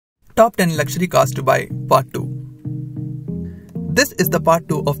Top 10 Luxury Cars to Buy Part 2. This is the part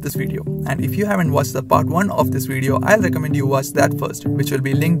 2 of this video, and if you haven't watched the part 1 of this video, I'll recommend you watch that first, which will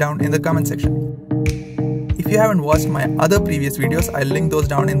be linked down in the comment section. If you haven't watched my other previous videos, I'll link those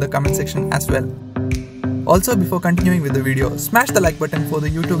down in the comment section as well. Also, before continuing with the video, smash the like button for the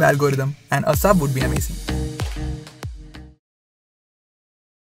YouTube algorithm, and a sub would be amazing.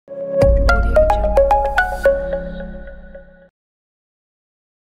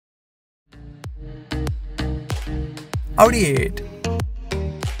 Audi A8.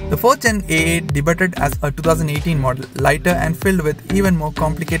 The 4th Gen A8 debuted as a 2018 model, lighter and filled with even more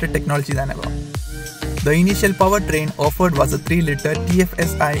complicated technology than ever. The initial powertrain offered was a 3-liter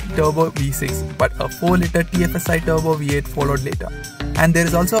TFSI turbo V6, but a 4-liter TFSI turbo V8 followed later. And there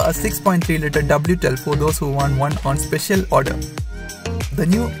is also a 6.3-liter W12 for those who want one on special order. The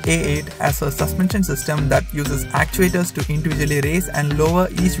new A8 has a suspension system that uses actuators to individually raise and lower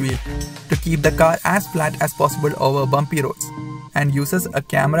each wheel to keep the car as flat as possible over bumpy roads, and uses a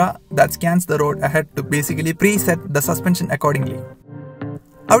camera that scans the road ahead to basically preset the suspension accordingly.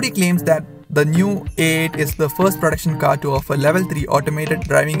 Audi claims that the new A8 is the first production car to offer level 3 automated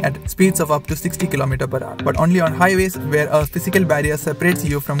driving at speeds of up to 60 km/h, but only on highways where a physical barrier separates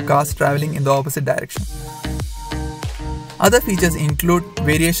you from cars traveling in the opposite direction. Other features include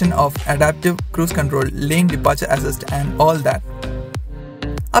variation of adaptive cruise control, lane departure assist, and all that.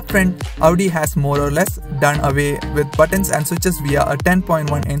 Up front, Audi has more or less done away with buttons and switches via a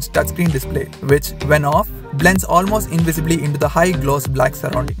 10.1-inch touchscreen display, which, when off, blends almost invisibly into the high-gloss black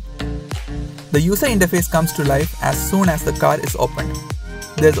surrounding. The user interface comes to life as soon as the car is opened.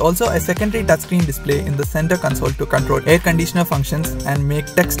 There is also a secondary touchscreen display in the center console to control air conditioner functions and make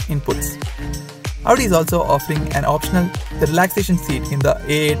text inputs. Audi is also offering an optional relaxation seat in the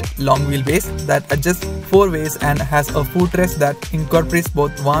A8 long wheelbase that adjusts 4 ways and has a footrest that incorporates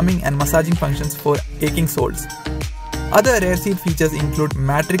both warming and massaging functions for aching soles. Other rear seat features include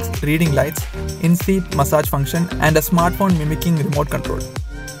matrix reading lights, in-seat massage function, and a smartphone-mimicking remote control.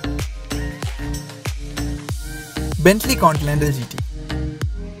 Bentley Continental GT.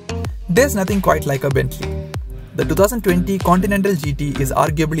 There's nothing quite like a Bentley. The 2020 Continental GT is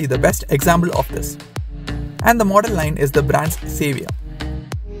arguably the best example of this, and the model line is the brand's savior.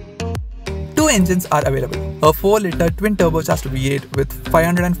 2 engines are available, a 4-liter twin-turbocharged V8 with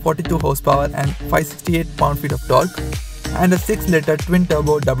 542 horsepower and 568 pound-feet of torque, and a 6-liter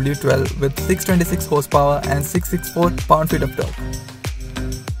twin-turbo W12 with 626 horsepower and 664 pound-feet of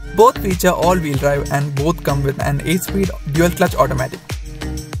torque. Both feature all-wheel drive and both come with an 8-speed dual-clutch automatic.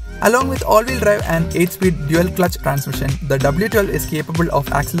 Along with all-wheel drive and 8-speed dual-clutch transmission, the W12 is capable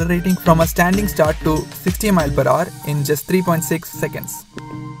of accelerating from a standing start to 60 mph in just 3.6 seconds.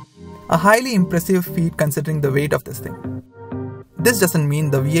 A highly impressive feat considering the weight of this thing. This doesn't mean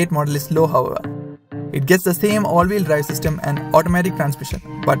the V8 model is slow, however. It gets the same all-wheel drive system and automatic transmission,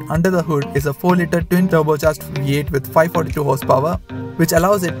 but under the hood is a 4-liter twin-turbocharged V8 with 542 horsepower, which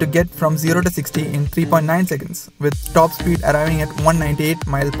allows it to get from 0 to 60 in 3.9 seconds, with top speed arriving at 198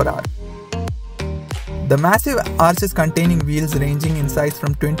 mph. The massive arches containing wheels ranging in size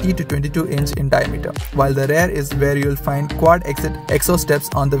from 20 to 22 inch in diameter, while the rear is where you'll find quad exit exhaust steps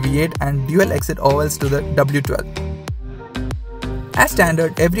on the V8 and dual exit ovals to the W12. As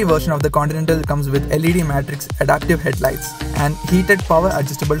standard, every version of the Continental comes with LED matrix adaptive headlights and heated power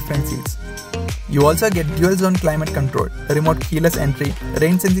adjustable front seats. You also get dual zone climate control, a remote keyless entry,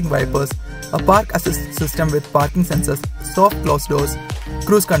 rain sensing wipers, a park assist system with parking sensors, soft closed doors,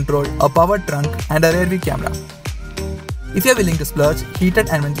 cruise control, a powered trunk, and a rear view camera. If you are willing to splurge, heated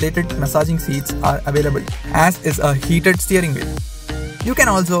and ventilated massaging seats are available, as is a heated steering wheel. You can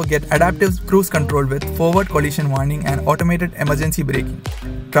also get adaptive cruise control with forward collision warning and automated emergency braking,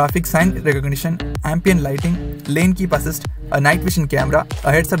 traffic sign recognition, ambient lighting, lane keep assist, a night vision camera,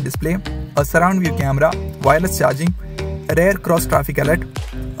 a heads-up display, a surround view camera, wireless charging, a rear cross traffic alert,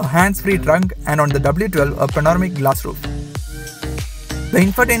 a hands-free trunk, and on the W12 a panoramic glass roof. The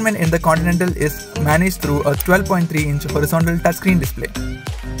infotainment in the Continental is managed through a 12.3-inch horizontal touchscreen display.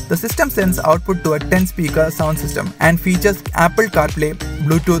 The system sends output to a 10-speaker sound system and features Apple CarPlay,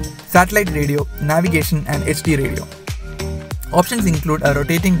 Bluetooth, satellite radio, navigation, and HD radio. Options include a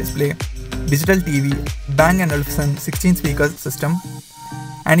rotating display, digital TV, Bang Olufsen 16-speaker system,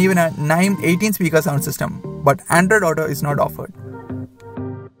 and even a Naim 18-speaker sound system, but Android Auto is not offered.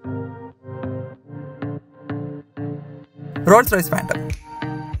 Rolls-Royce Phantom.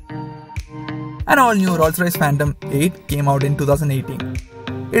 An all-new Rolls-Royce Phantom 8 came out in 2018.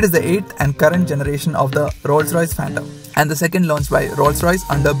 It is the 8th and current generation of the Rolls-Royce Phantom, and the second launched by Rolls-Royce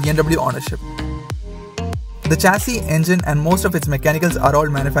under BMW ownership. The chassis, engine and most of its mechanicals are all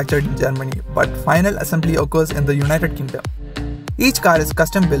manufactured in Germany, but final assembly occurs in the United Kingdom. Each car is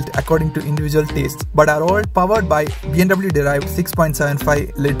custom built according to individual tastes, but are all powered by BMW-derived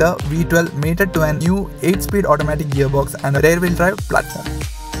 6.75 litre V12 mated to a new 8-speed automatic gearbox and a rear-wheel drive platform.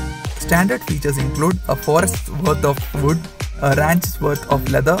 Standard features include a forest's worth of wood, a ranch's worth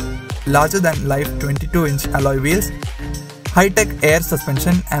of leather, larger-than-life 22-inch alloy wheels, high-tech air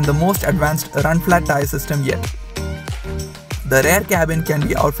suspension and the most advanced run-flat tyre system yet. The rear cabin can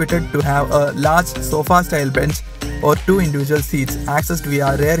be outfitted to have a large sofa-style bench or 2 individual seats accessed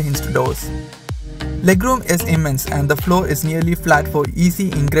via rear hinged doors. Legroom is immense and the floor is nearly flat for easy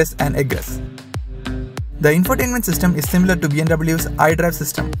ingress and egress. The infotainment system is similar to BMW's iDrive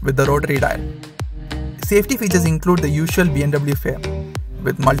system with the rotary dial. Safety features include the usual BMW fare,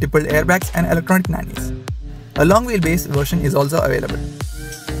 with multiple airbags and electronic nannies. A long wheelbase version is also available.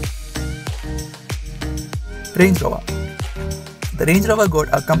 Range Rover. The Range Rover got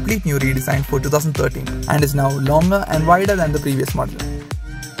a complete new redesign for 2013 and is now longer and wider than the previous model.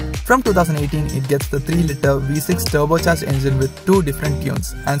 From 2018, it gets the 3-litre V6 turbocharged engine with 2 different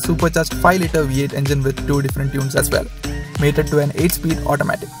tunes and supercharged 5-litre V8 engine with 2 different tunes as well, mated to an 8-speed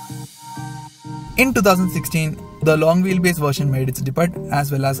automatic. In 2016, the long wheelbase version made its debut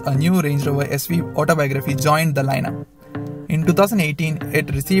as well as a new Range Rover SV autobiography joined the lineup. In 2018,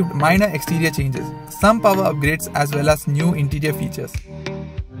 it received minor exterior changes, some power upgrades as well as new interior features.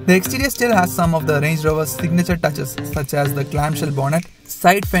 The exterior still has some of the Range Rover's signature touches such as the clamshell bonnet,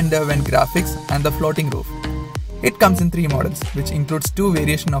 side fender vent graphics and the floating roof. It comes in 3 models, which includes 2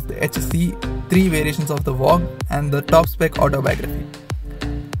 variations of the HC, 3 variations of the Vogue and the top spec autobiography.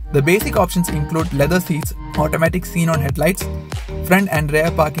 The basic options include leather seats, automatic xenon headlights, front and rear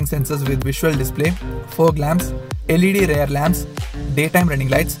parking sensors with visual display, fog lamps, LED rear lamps, daytime running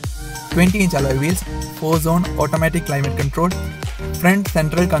lights, 20-inch alloy wheels, 4-zone automatic climate control, front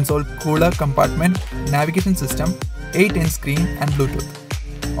central console cooler compartment, navigation system, 8-inch screen and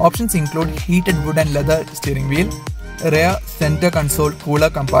Bluetooth. Options include heated wood and leather steering wheel, rear center console cooler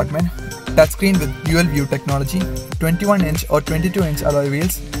compartment, touchscreen with dual view technology, 21-inch or 22-inch alloy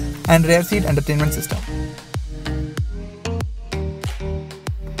wheels, and rear seat entertainment system.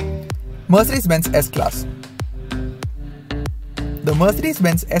 Mercedes-Benz S-Class. The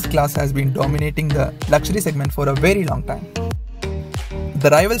Mercedes-Benz S-Class has been dominating the luxury segment for a very long time. The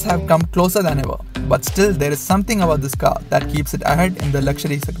rivals have come closer than ever, but still there is something about this car that keeps it ahead in the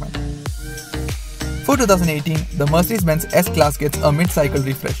luxury segment. For 2018, the Mercedes-Benz S-Class gets a mid-cycle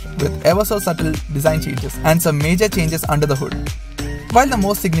refresh with ever so subtle design changes and some major changes under the hood. While the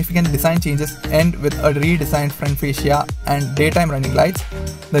most significant design changes end with a redesigned front fascia and daytime running lights,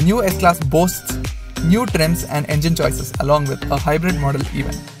 the new S-Class boasts new trims and engine choices along with a hybrid model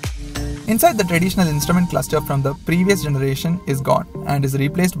even. Inside, the traditional instrument cluster from the previous generation is gone and is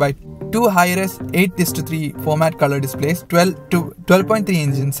replaced by 2 high-res 8:3 format color displays, 12 to 12.3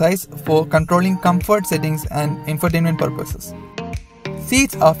 inch in size for controlling comfort settings and infotainment purposes.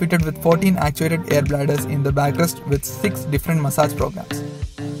 Seats are fitted with 14 actuated air bladders in the backrest with 6 different massage programs.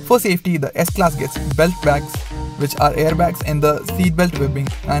 For safety, the S-Class gets belt bags, which are airbags in the seatbelt webbing,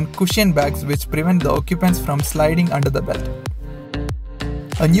 and cushion bags which prevent the occupants from sliding under the belt.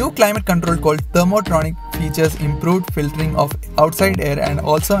 A new climate control called Thermotronic features improved filtering of outside air and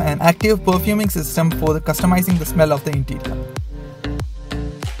also an active perfuming system for customizing the smell of the interior.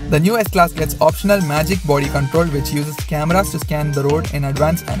 The new S-Class gets optional Magic Body Control which uses cameras to scan the road in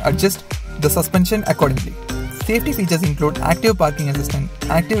advance and adjust the suspension accordingly. Safety features include Active Parking Assistant,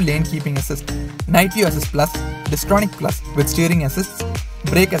 Active Lane Keeping Assist, Night View Assist Plus, Distronic Plus with Steering Assists,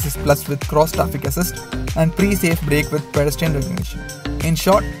 Brake Assist Plus with Cross Traffic Assist, and Pre-Safe Brake with Pedestrian Recognition. In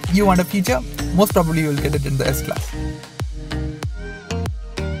short, you want a feature, most probably you will get it in the S-Class.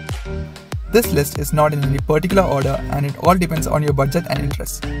 This list is not in any particular order and it all depends on your budget and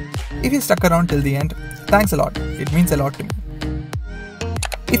interests. If you stuck around till the end, thanks a lot, it means a lot to me.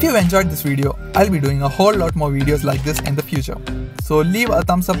 If you enjoyed this video, I'll be doing a whole lot more videos like this in the future. So leave a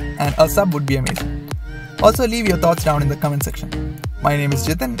thumbs up and a sub would be amazing. Also leave your thoughts down in the comment section. My name is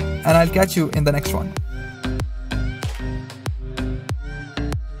Jitin and I'll catch you in the next one.